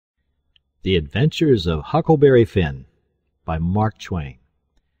The Adventures of Huckleberry Finn by Mark Twain.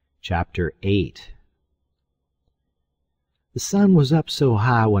 Chapter 8. The sun was up so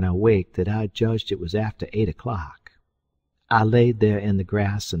high when I waked that I judged it was after 8 o'clock. I laid there in the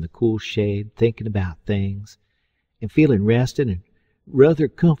grass in the cool shade, thinking about things, and feeling rested and rather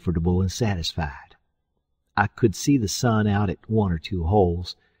comfortable and satisfied. I could see the sun out at one or two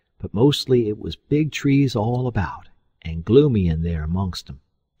holes, but mostly it was big trees all about, and gloomy in there amongst them.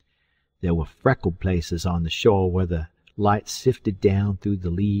 There were freckled places on the shore where the light sifted down through the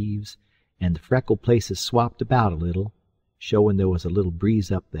leaves, and the freckled places swapped about a little, showing there was a little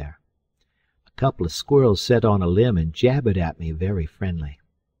breeze up there. A couple of squirrels sat on a limb and jabbered at me very friendly.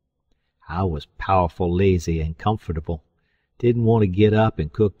 I was powerful lazy and comfortable, didn't want to get up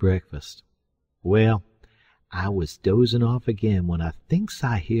and cook breakfast. Well, I was dozing off again when I thinks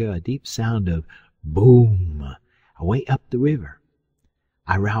I hear a deep sound of boom away up the river.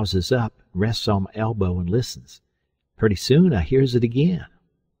 I rouses up, rests on my elbow, and listens. Pretty soon I hears it again.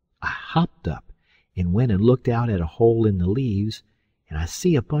 I hopped up and went and looked out at a hole in the leaves, and I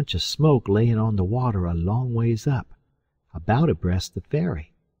see a bunch of smoke laying on the water a long ways up, about abreast the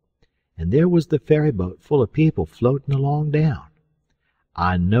ferry. And there was the ferry boat full of people floating along down.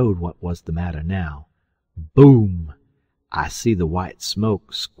 I knowed what was the matter now. Boom! I see the white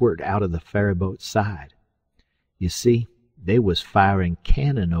smoke squirt out of the ferry boat's side. You see, they was firing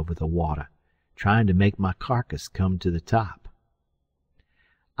cannon over the water, trying to make my carcass come to the top.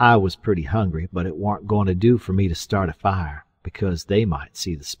 I was pretty hungry, but it warn't going to do for me to start a fire, because they might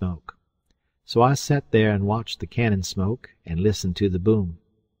see the smoke. So I sat there and watched the cannon smoke and listened to the boom.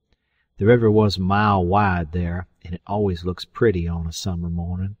 The river was a mile wide there, and it always looks pretty on a summer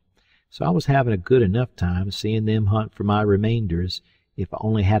morning, so I was having a good enough time seeing them hunt for my remainders if I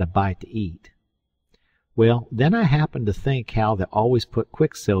only had a bite to eat. Well, then I happened to think how they always put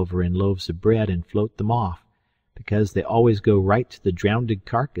quicksilver in loaves of bread and float them off, because they always go right to the drowned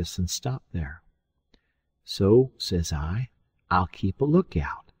carcass and stop there. So, says I, I'll keep a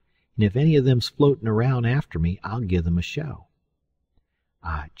lookout, and if any of them's floating around after me, I'll give them a show.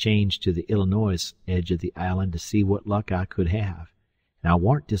 I changed to the Illinois edge of the island to see what luck I could have, and I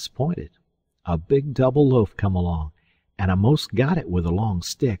warn't disappointed. A big double loaf come along, and I most got it with a long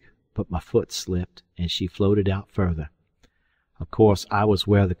stick, but my foot slipped, and she floated out further. Of course, I was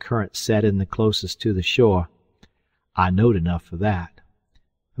where the current set in the closest to the shore. I knowed enough for that.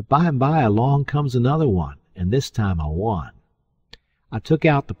 But by and by along comes another one, and this time I won. I took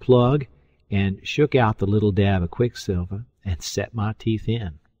out the plug and shook out the little dab of quicksilver and set my teeth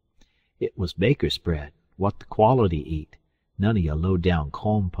in. It was baker's bread, what the quality eat, none of your low-down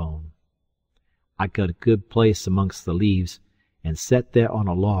corn-pone. I got a good place amongst the leaves, and sat there on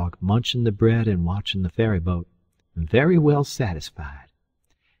a log, munching the bread and watching the ferry boat, and very well satisfied.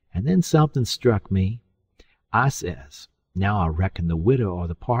 And then something struck me. I says, now I reckon the widow or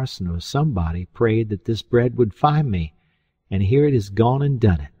the parson or somebody prayed that this bread would find me, and here it is gone and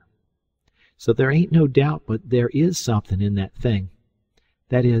done it. So there ain't no doubt but there is something in that thing.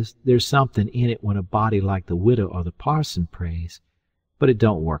 That is, there's something in it when a body like the widow or the parson prays, but it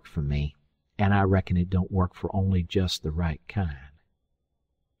don't work for me. And I reckon it don't work for only just the right kind.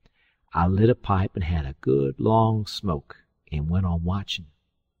 I lit a pipe and had a good long smoke, and went on watching.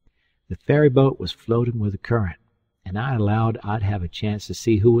 The ferry boat was floating with the current, and I allowed I'd have a chance to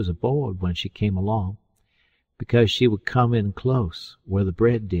see who was aboard when she came along, because she would come in close, where the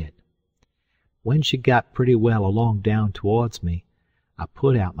bread did. When she got pretty well along down towards me, I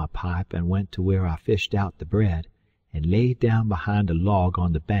put out my pipe and went to where I fished out the bread, and laid down behind a log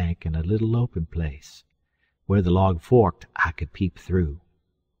on the bank in a little open place. Where the log forked, I could peep through.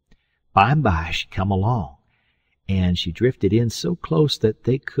 By and by she come along, and she drifted in so close that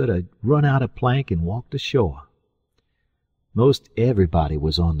they could have run out a plank and walked ashore. Most everybody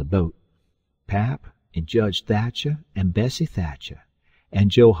was on the boat. Pap and Judge Thatcher and Bessie Thatcher and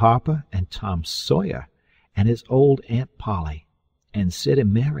Joe Harper and Tom Sawyer and his old Aunt Polly and Sid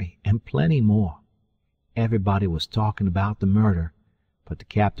and Mary and plenty more. Everybody was talking about the murder, but the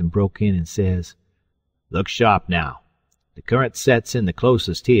captain broke in and says, "Look sharp now. The current sets in the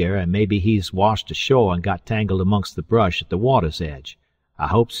closest here, and maybe he's washed ashore and got tangled amongst the brush at the water's edge. I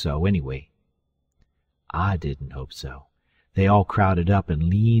hope so, anyway." I didn't hope so. They all crowded up and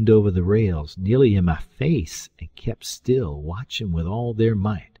leaned over the rails, nearly in my face, and kept still, watching with all their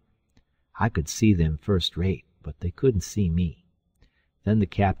might. I could see them first rate, but they couldn't see me. Then the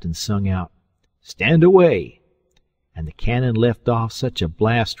captain sung out, "Stand away!" and the cannon left off such a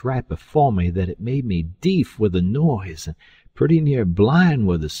blast right before me that it made me deaf with the noise and pretty near blind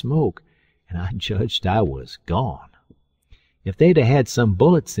with the smoke, and I judged I was gone. If they'd 'a' had some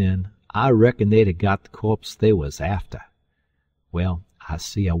bullets in, I reckon they'd have got the corpse they was after. Well, I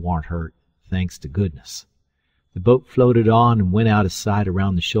see I warn't hurt, thanks to goodness. The boat floated on and went out of sight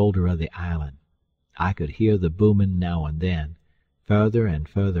around the shoulder of the island. I could hear the booming now and then, further and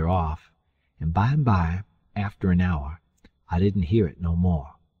further off, and by, after an hour, I didn't hear it no more.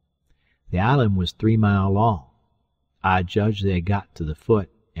 The island was 3 mile long. I judged they had got to the foot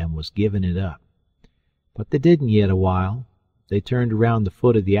and was giving it up. But they didn't yet a while. They turned around the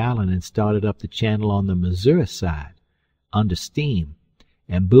foot of the island and started up the channel on the Missouri side, under steam,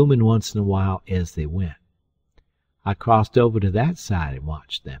 and booming once in a while as they went. I crossed over to that side and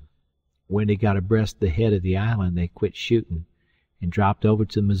watched them. When they got abreast the head of the island, they quit shooting and dropped over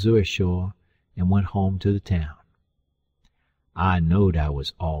to the Missouri shore and went home to the town. I knowed I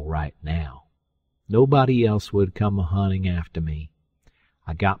was all right now. Nobody else would come a-hunting after me.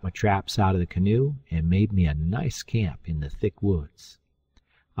 I got my traps out of the canoe and made me a nice camp in the thick woods.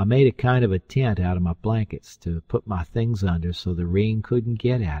 I made a kind of a tent out of my blankets to put my things under so the rain couldn't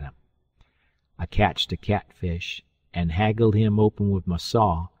get at 'em. I catched a catfish and haggled him open with my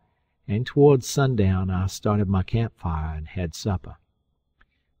saw, and towards sundown I started my campfire and had supper.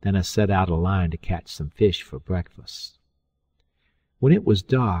 Then I set out a line to catch some fish for breakfast. When it was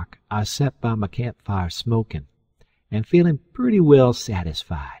dark, I sat by my campfire smoking, and feeling pretty well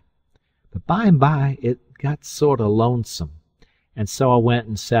satisfied. But by and by it got sort of lonesome, and so I went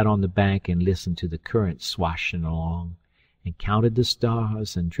and sat on the bank and listened to the current swashing along, and counted the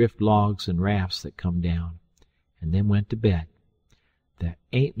stars and drift logs and rafts that come down, and then went to bed. There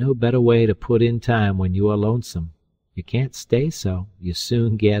ain't no better way to put in time when you are lonesome. You can't stay so. You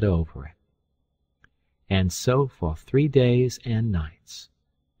soon get over it. And so for 3 days and nights.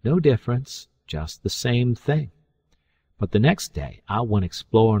 No difference, just the same thing. But the next day I went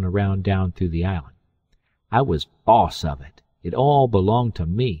exploring around down through the island. I was boss of it. It all belonged to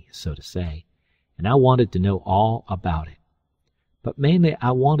me, so to say, and I wanted to know all about it. But mainly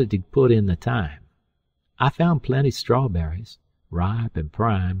I wanted to put in the time. I found plenty strawberries, ripe and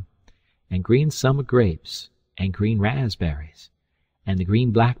prime, and green summer grapes, and green raspberries, and the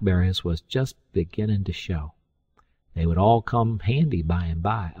green blackberries was just beginning to show. They would all come handy by and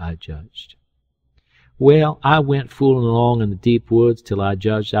by, I judged. Well, I went fooling along in the deep woods till I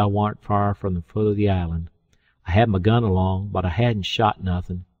judged I warn't far from the foot of the island. I had my gun along, but I hadn't shot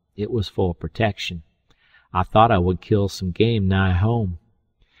nothing. It was for protection. I thought I would kill some game nigh home.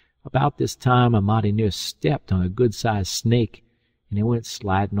 About this time I mighty near stepped on a good-sized snake, and it went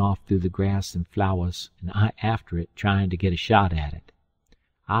sliding off through the grass and flowers, and I after it, trying to get a shot at it.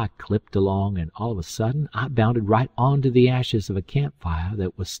 I clipped along, and all of a sudden I bounded right onto the ashes of a campfire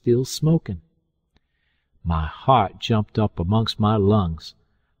that was still smoking. My heart jumped up amongst my lungs.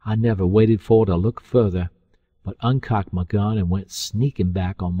 I never waited for to look further, but uncocked my gun and went sneaking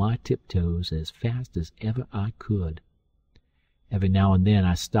back on my tiptoes as fast as ever I could. Every now and then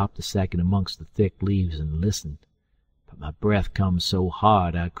I stopped a second amongst the thick leaves and listened, but my breath come so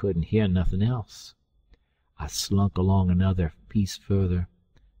hard I couldn't hear nothing else. I slunk along another piece further,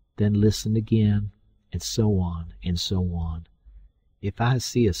 then listened again, and so on and so on. If I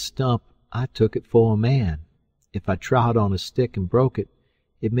see a stump, I took it for a man. If I trod on a stick and broke it,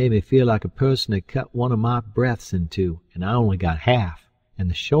 it made me feel like a person had cut one of my breaths in two, and I only got half, and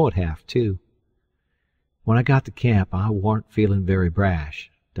the short half, too. When I got to camp, I warn't feeling very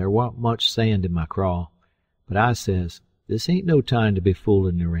brash. There warn't much sand in my craw, but I says, this ain't no time to be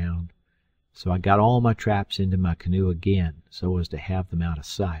fooling around. So I got all my traps into my canoe again, so as to have them out of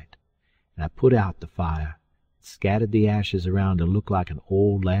sight, and I put out the fire, scattered the ashes around to look like an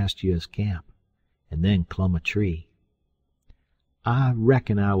old last year's camp, and then clumb a tree. I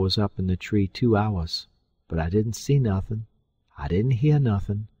reckon I was up in the tree 2 hours, but I didn't see nothing. I didn't hear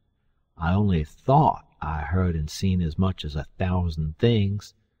nothing. I only thought I heard and seen as much as 1,000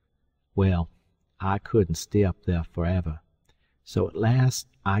 things. Well, I couldn't stay up there forever, so at last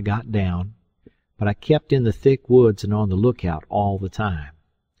I got down, but I kept in the thick woods and on the lookout all the time.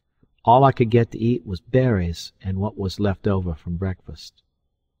 All I could get to eat was berries and what was left over from breakfast.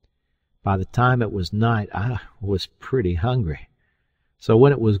 By the time it was night, I was pretty hungry. So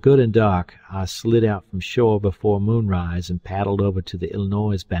when it was good and dark, I slid out from shore before moonrise and paddled over to the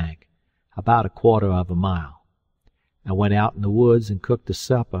Illinois bank, about 1/4 of a mile. I went out in the woods and cooked a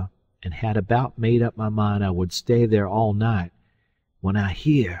supper, and had about made up my mind I would stay there all night, when I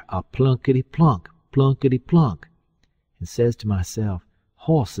hear a plunkety-plunk, plunkety-plunk, and says to myself,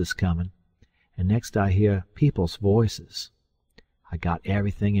 horses coming, and next I hear people's voices. I got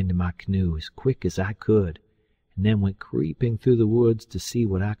everything into my canoe as quick as I could, and then went creeping through the woods to see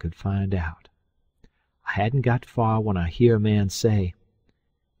what I could find out. I hadn't got far when I hear a man say,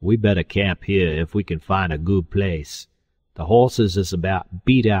 We better camp here if we can find a good place. The horses is about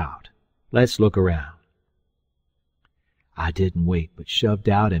beat out. Let's look around." I didn't wait, but shoved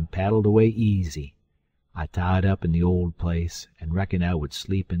out and paddled away easy. I tied up in the old place, and reckoned I would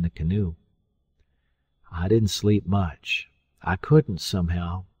sleep in the canoe. I didn't sleep much. I couldn't,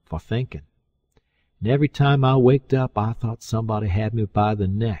 somehow, for thinking. And every time I waked up I thought somebody had me by the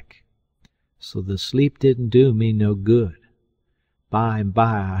neck. So the sleep didn't do me no good. By and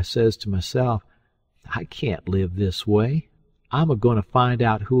by I says to myself, I can't live this way. I'm a-going to find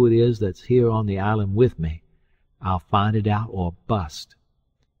out who it is that's here on the island with me. I'll find it out or bust.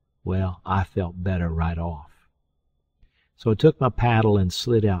 Well, I felt better right off. So I took my paddle and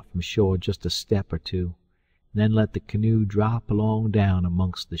slid out from shore just a step or two, and then let the canoe drop along down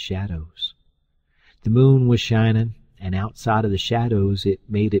amongst the shadows. The moon was shining, and outside of the shadows it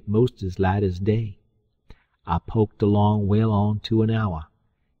made it most as light as day. I poked along well on to an hour,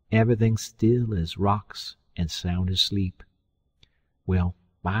 everything still as rocks and sound asleep. Well,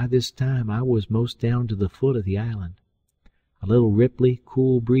 by this time I was most down to the foot of the island. A little ripply,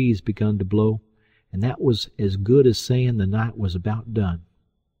 cool breeze begun to blow, and that was as good as saying the night was about done.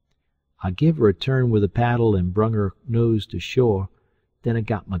 I give her a turn with the paddle and brung her nose to shore, then I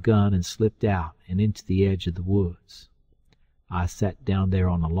got my gun and slipped out and into the edge of the woods. I sat down there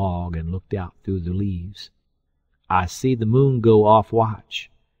on a log and looked out through the leaves. I see the moon go off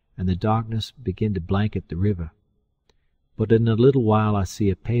watch, and the darkness begin to blanket the river. But in a little while I see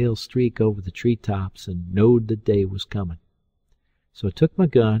a pale streak over the tree-tops and knowed the day was coming. So I took my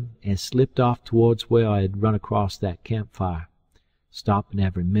gun and slipped off towards where I had run across that campfire, stopping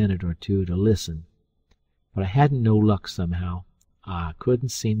every minute or two to listen. But I hadn't no luck somehow. I couldn't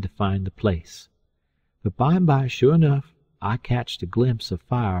seem to find the place. But by and by, sure enough, I catched a glimpse of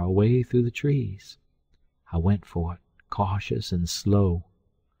fire away through the trees. I went for it, cautious and slow.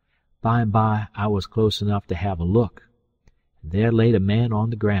 By and by I was close enough to have a look, and there laid a man on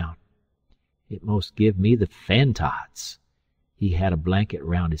the ground. It most give me the fantods. He had a blanket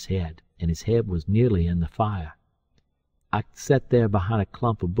round his head, and his head was nearly in the fire. I sat there behind a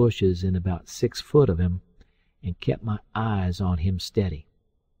clump of bushes in about 6 foot of him, and kept my eyes on him steady.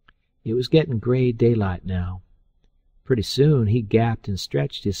 It was getting gray daylight now. Pretty soon he gapped and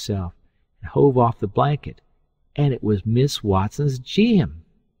stretched himself, and hove off the blanket, and it was Miss Watson's Jim.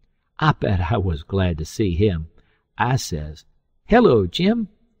 I bet I was glad to see him. I says, "Hello, Jim,"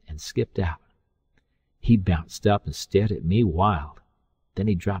 and skipped out. He bounced up and stared at me wild. Then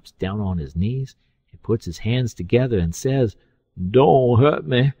he drops down on his knees and puts his hands together and says, "Don't hurt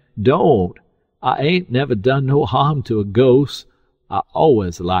me, don't. I ain't never done no harm to a ghost. I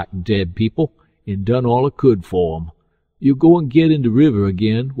always liked dead people, and done all I could for 'em. You go and get in the river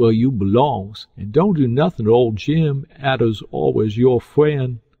again where you belongs, and don't do nothing to old Jim, at's always your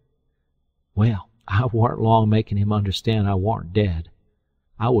friend." Well, I warn't long making him understand I warn't dead.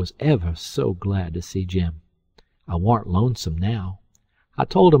 I was ever so glad to see Jim. I warn't lonesome now. I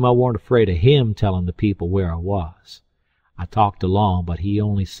told him I warn't afraid of him telling the people where I was. I talked along, but he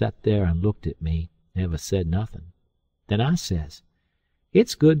only sat there and looked at me, never said nothing. Then I says,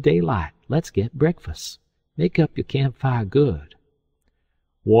 "It's good daylight. Let's get breakfast. Make up your campfire good."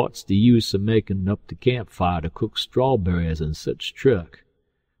 "What's the use of making up the campfire to cook strawberries and such truck?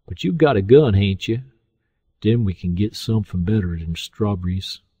 But you got a gun, hain't you? Then we can get something better than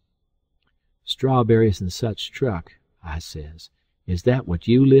strawberries." "Strawberries and such truck," I says. "Is that what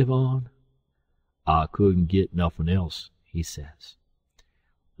you live on?" "I couldn't get nothing else," he says.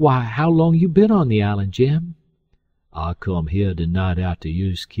 "Why, how long you been on the island, Jim?" "I come here the night after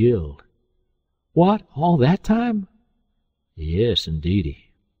you's killed." "What, all that time?" "Yes,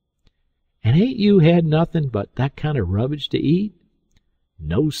 indeedy." "And ain't you had nothing but that kind of rubbish to eat?"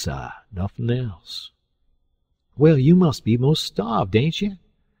 "No, sir, nothing else." "Well, you must be most starved, ain't you?"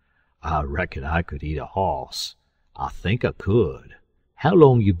 "I reckon I could eat a hoss. I think I could. How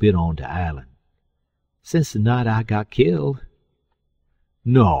long you been on the island?" "Since the night I got killed."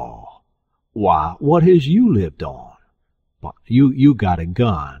 "No. Why, what has you lived on? But you got a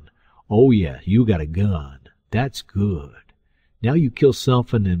gun. Oh, yeah, you got a gun. That's good. Now you kill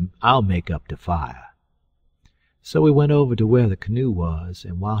something and I'll make up the fire." So we went over to where the canoe was,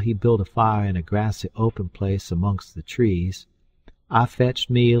 and while he built a fire in a grassy open place amongst the trees, I fetched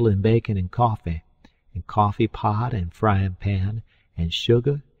meal and bacon and coffee pot and frying pan and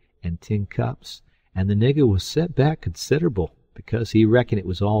sugar and tin cups, and the nigger was set back considerable, because he reckoned it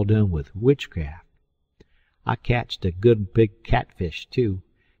was all done with witchcraft. I catched a good big catfish, too,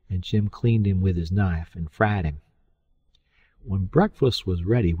 and Jim cleaned him with his knife and fried him. When breakfast was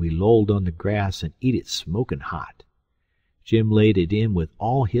ready we lolled on the grass and eat it smoking hot. Jim laid it in with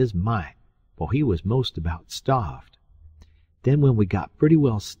all his might, for he was most about starved. Then when we got pretty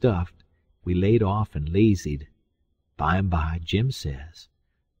well stuffed, we laid off and lazied. By and by Jim says,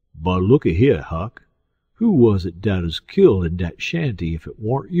 "But looky here, Huck, who was it that was killed in that shanty if it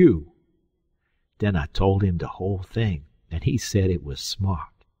warn't you?" Then I told him the whole thing, and he said it was smart.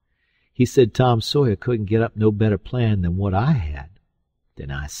 He said Tom Sawyer couldn't get up no better plan than what I had.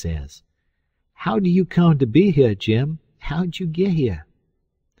 Then I says, "How do you come to be here, Jim? How'd you get here?"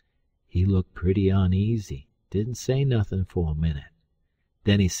 He looked pretty uneasy, didn't say nothing for a minute.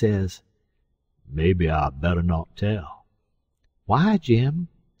 Then he says, "Maybe I better not tell." "Why, Jim?"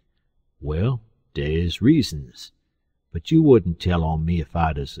 "Well, there's reasons. But you wouldn't tell on me if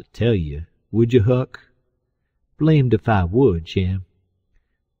I'd to tell you, would you, Huck?" "Blamed if I would, Jim."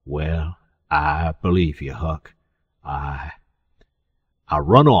 "Well, I believe you, Huck. I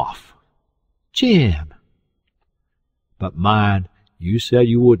run off." "Jim!" "But mind, you said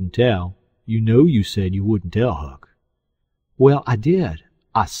you wouldn't tell. You know you said you wouldn't tell, Huck." "Well, I did.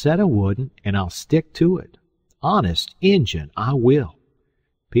 I said I wouldn't, and I'll stick to it. Honest, Injun, I will.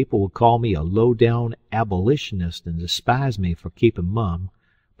 People will call me a low-down abolitionist and despise me for keeping mum,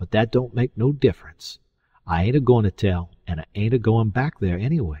 but that don't make no difference. I ain't a-goin' to tell, and I ain't a-goin' back there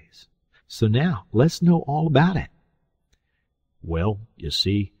anyways. So now let's know all about it." "Well, you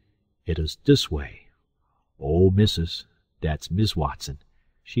see, it is this way. Old missus, that's Miss Watson,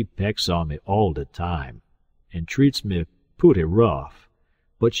 she pecks on me all the time, and treats me pooty rough,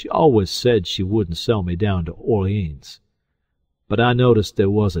 but she always said she wouldn't sell me down to Orleans. But I noticed there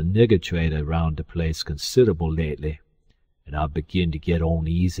was a nigger trader round the place considerable lately, and I begin to get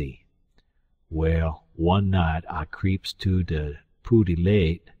uneasy. Well, one night I creeps to the pooty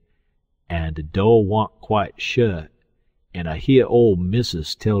late, and the door wa'n't quite shut, and I hear old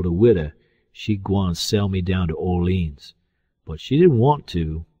missus tell the widder she gwine sell me down to Orleans, but she didn't want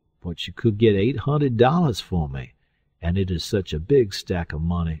to, but she could get $800 for me, and it is such a big stack of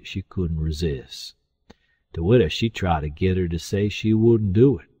money she couldn't resist. The widder she tried to get her to say she wouldn't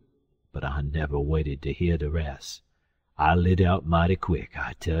do it, but I never waited to hear the rest. I lit out mighty quick,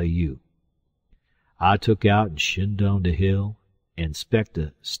 I tell you. I took out and shinned down the hill, and 'spect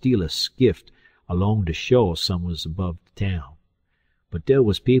to steal a skiff along the shore somewheres above the town. But there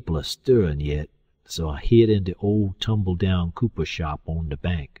was people a-stirrin' yet, so I hid in the old tumble-down cooper shop on the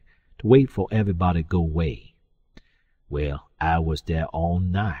bank to wait for everybody to go away. Well, I was there all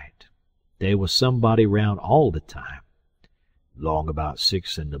night. There was somebody round all the time. Long about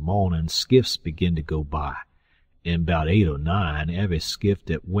 6 in the morning, skiffs begin to go by, and 'bout 8 or 9, every skiff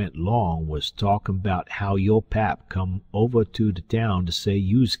that went long was talking 'bout how your pap come over to the town to say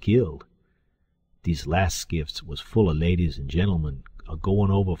you's killed. These last skiffs was full of ladies and gentlemen a-goin'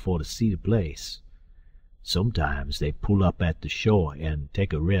 over for to see the place. Sometimes they pull up at the shore and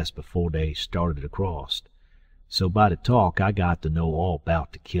take a rest before they started across. So by the talk I got to know all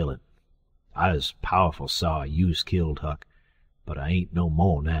 'bout the killin'. I was powerful sorry you's killed, Huck, but I ain't no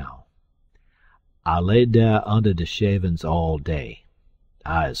more now. I laid there under the shavin's all day.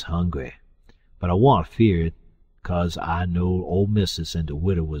 I was hungry, but I warn't feared, 'cause I knowed old missus and the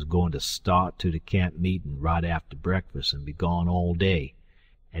widder was goin' to start to the camp meetin' right after breakfast and be gone all day,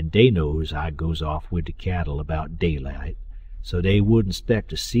 and they knows I goes off with the cattle about daylight, so they wouldn't 'spect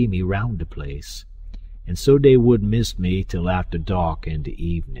to see me round the place, and so they wouldn't miss me till after dark in the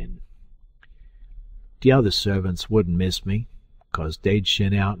evening. The other servants wouldn't miss me, 'cause they'd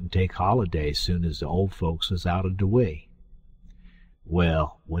shin out and take holiday soon as the old folks was out of the way.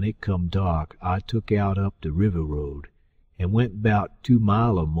 Well, when it come dark, I took out up the river road, and went 'bout 2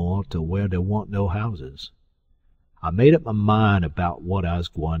 mile or more to where there wa'n't no houses. I made up my mind about what I was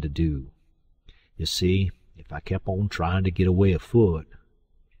gwine to do. You see, if I kept on trying to get away afoot,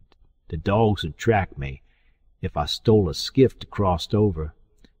 the dogs would track me. If I stole a skiff to cross over,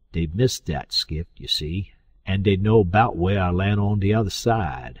 they'd miss that skiff, you see, and they'd know 'bout where I land on the other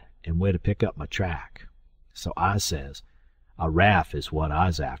side, and where to pick up my track. So I says, a raft is what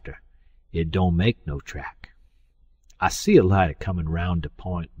I's after. It don't make no track. I see a light a-comin' round the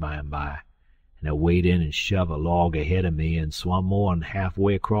point by and by, and I wade in and shove a log ahead of me and swum more'n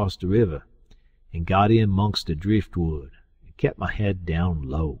half-way across the river, and got in 'mongst the driftwood, and kept my head down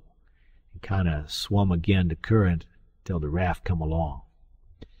low, and kind-o' swum agin the current till the raft come along.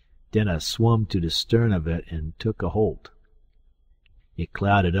 Then I swum to the stern of it and took a holt. It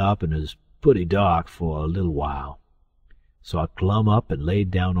clouded up and was putty dark for a little while, so I clumb up and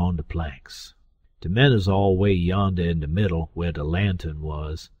laid down on the planks. The men is all way yonder in the middle where the lantern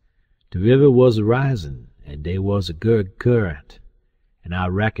was. The river was a-risin', and they was a good current, and I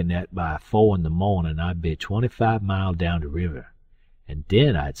reckon that by 4 in the morning I'd be 25 mile down the river, and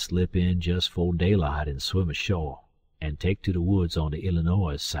then I'd slip in just 'fore daylight and swim ashore, and take to the woods on the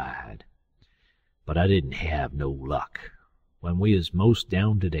Illinois side. But I didn't have no luck. When we was most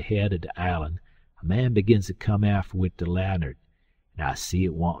down to the head of the island, a man begins to come aft with the lantern, and I see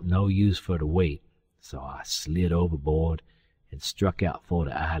it wa'n't no use for to wait, so I slid overboard and struck out for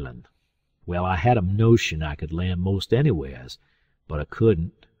the island. Well, I had a notion I could land most anywheres, but I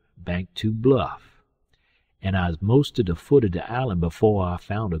couldn't, bank too bluff, and I was most to the foot of the island before I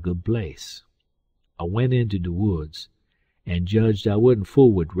found a good place. I went into the woods, and judged I wouldn't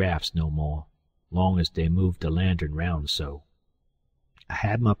fool with rafts no more, long as they moved the lantern round so. I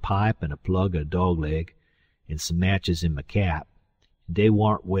had my pipe and a plug of dog-leg, and some matches in my cap, and they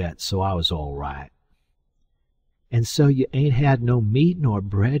warn't wet, so I was all right. And so you ain't had no meat nor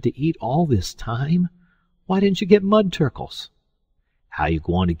bread to eat all this time? Why didn't you get mud turkles? How you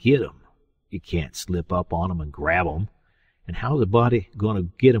going to get 'em? You can't slip up on 'em and grab 'em. And how's a body going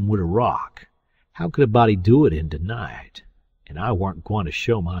to get 'em with a rock? How could a body do it in the night? And I weren't going to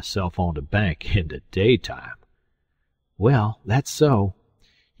show myself on the bank in the daytime. Well, that's so.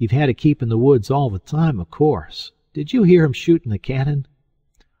 You've had to keep in the woods all the time, of course. Did you hear 'em shooting the cannon?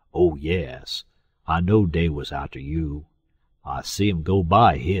 Oh, yes. I knowed they was after you. I see 'em go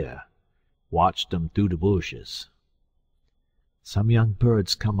by here. Watched 'em through the bushes. Some young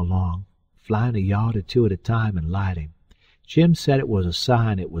birds come along, flying a yard or two at a time and lighting. Jim said it was a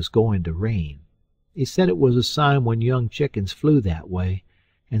sign it was going to rain. He said it was a sign when young chickens flew that way,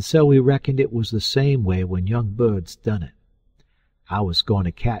 and so we reckoned it was the same way when young birds done it. I was going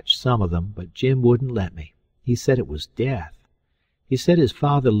to catch some of them, but Jim wouldn't let me. He said it was death. He said his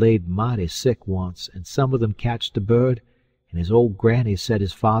father laid mighty sick once, and some of them catched the bird, and his old granny said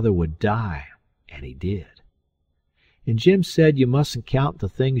his father would die, and he did. And Jim said you mustn't count the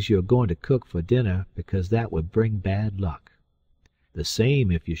things you are going to cook for dinner, because that would bring bad luck. The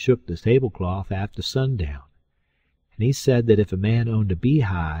same if you shook the tablecloth after sundown. And he said that if a man owned a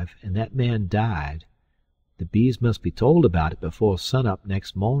beehive, and that man died, the bees must be told about it before sun-up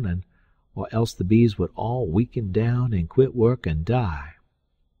next morning, or else the bees would all weaken down and quit work and die.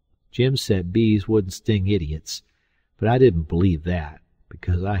 Jim said bees wouldn't sting idiots, but I didn't believe that,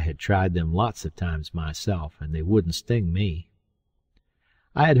 because I had tried them lots of times myself, and they wouldn't sting me.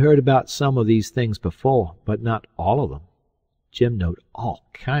 I had heard about some of these things before, but not all of them. Jim knowed all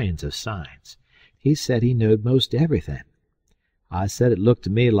kinds of signs. He said he knowed most everything. I said it looked to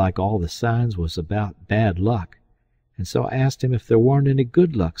me like all the signs was about bad luck, and so I asked him if there weren't any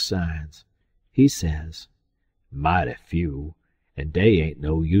good luck signs. He says, "Mighty few, and they ain't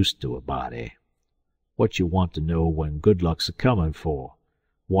no use to a body. What you want to know when good luck's a-comin' for?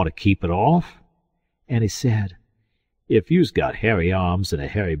 Want to keep it off?" And he said, "If you's got hairy arms and a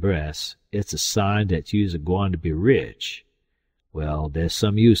hairy breast, it's a sign that you's a-gwine to be rich. Well, there's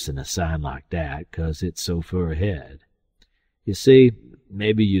some use in a sign like that, 'cause it's so fur ahead. You see,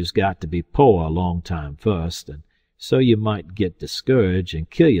 maybe you's got to be poor a long time first, and so you might get discouraged and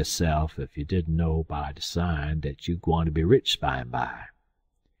kill yourself if you didn't know by the sign that you're going to be rich by and by."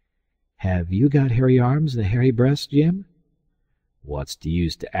 "Have you got hairy arms and a hairy breast, Jim?" "What's the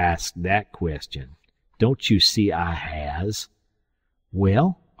use to ask that question? Don't you see I has?"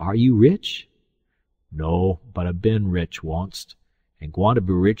 "Well, are you rich?" "No, but I been rich onct, and gwine to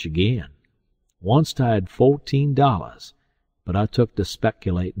be rich again. Onct I had $14, but I took to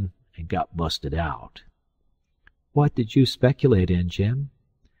speculatin' and got busted out." "What did you speculate in, Jim?"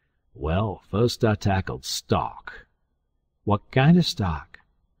 "Well, first I tackled stock." "What kind of stock?"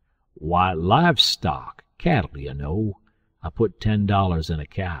 "Why, livestock, cattle, you know. I put $10 in a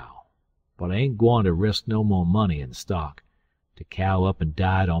cow. But I ain't gwine to risk no more money in stock. The cow up and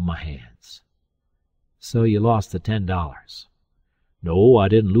died on my hands." "So you lost the $10. "No, I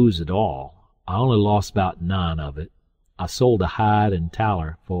didn't lose it all. I only lost about 9 of it. I sold a hide and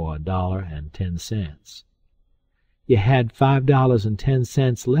taller for $1.10. "You had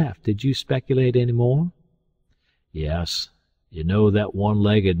 $5.10 left. Did you speculate any more?" "Yes. You know that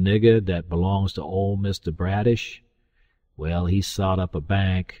one-legged nigger that belongs to old Mr. Bradish? Well, he sot up a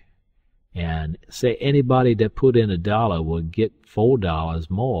bank, and say anybody that put in $1 would get $4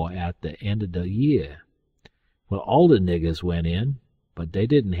 more at the end of the year. Well, all the niggers went in, but they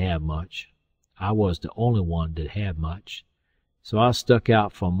didn't have much. I was the only one that had much. So I stuck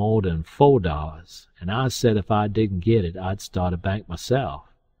out for more than $4, and I said if I didn't get it, I'd start a bank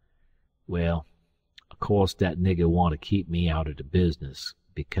myself. Well, of course that nigger want to keep me out of the business,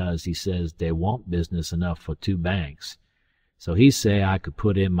 because he says they want business enough for 2 banks. So he say I could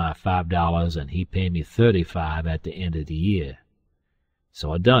put in my $5, and he pay me $35 at the end of the year.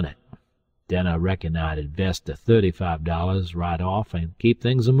 So I done it. Then I reckoned I'd invest the $35 right off and keep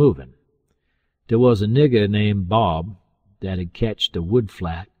things a-movin'. There was a nigger named Bob that had ketched a wood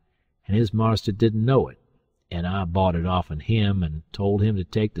flat, and his marster didn't know it, and I bought it off'n him and told him to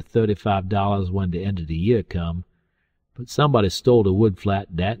take the $35 when the end of the year come. But somebody stole the wood flat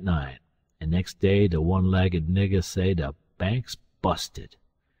that night, and next day the one-legged nigger say the bank's busted.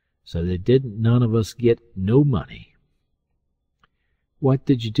 So they didn't none of us get no money. What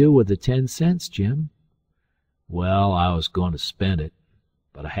did you do with the 10 cents, Jim? Well, I was going to spend it,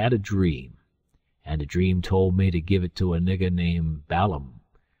 but I had a dream, and the dream told me to give it to a nigger named Balaam.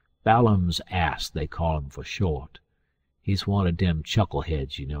 Balaam's ass, they call him for short. He's one of dem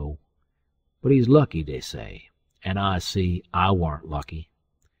chuckleheads, you know. But he's lucky, they say, and I see I warn't lucky.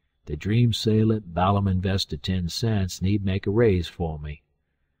 The dream say let Balaam invest the 10 cents, and he'd make a raise for me.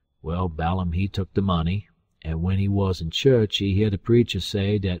 Well, Balaam, he took the money, and when he was in church he hear the preacher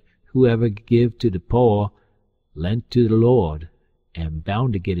say that whoever give to the poor lent to the Lord, and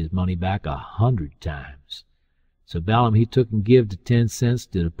bound to get his money back 100 times. So Balaam he took and give the 10 cents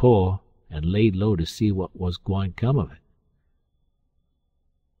to the poor, and laid low to see what was going to come of it.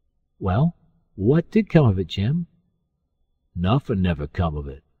 Well, what did come of it, Jim? Nothing never come of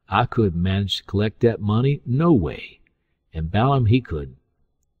it. I couldn't manage to collect that money no way, and Balaam he couldn't.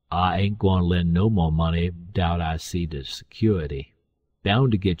 I ain't going to lend no more money doubt I see the security.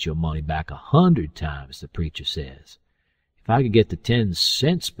 Bound to get your money back 100 times, the preacher says. If I could get the 10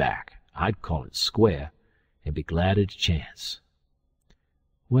 cents back, I'd call it square, and be glad of the chance.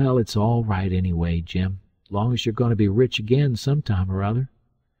 Well, it's all right anyway, Jim, long as you're going to be rich again sometime or other.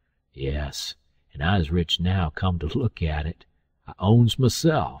 Yes, and I's rich now, come to look at it. I owns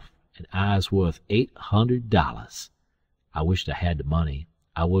myself, and I's worth $800. I wished I had the money.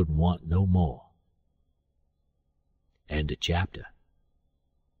 I wouldn't want no more. End of chapter.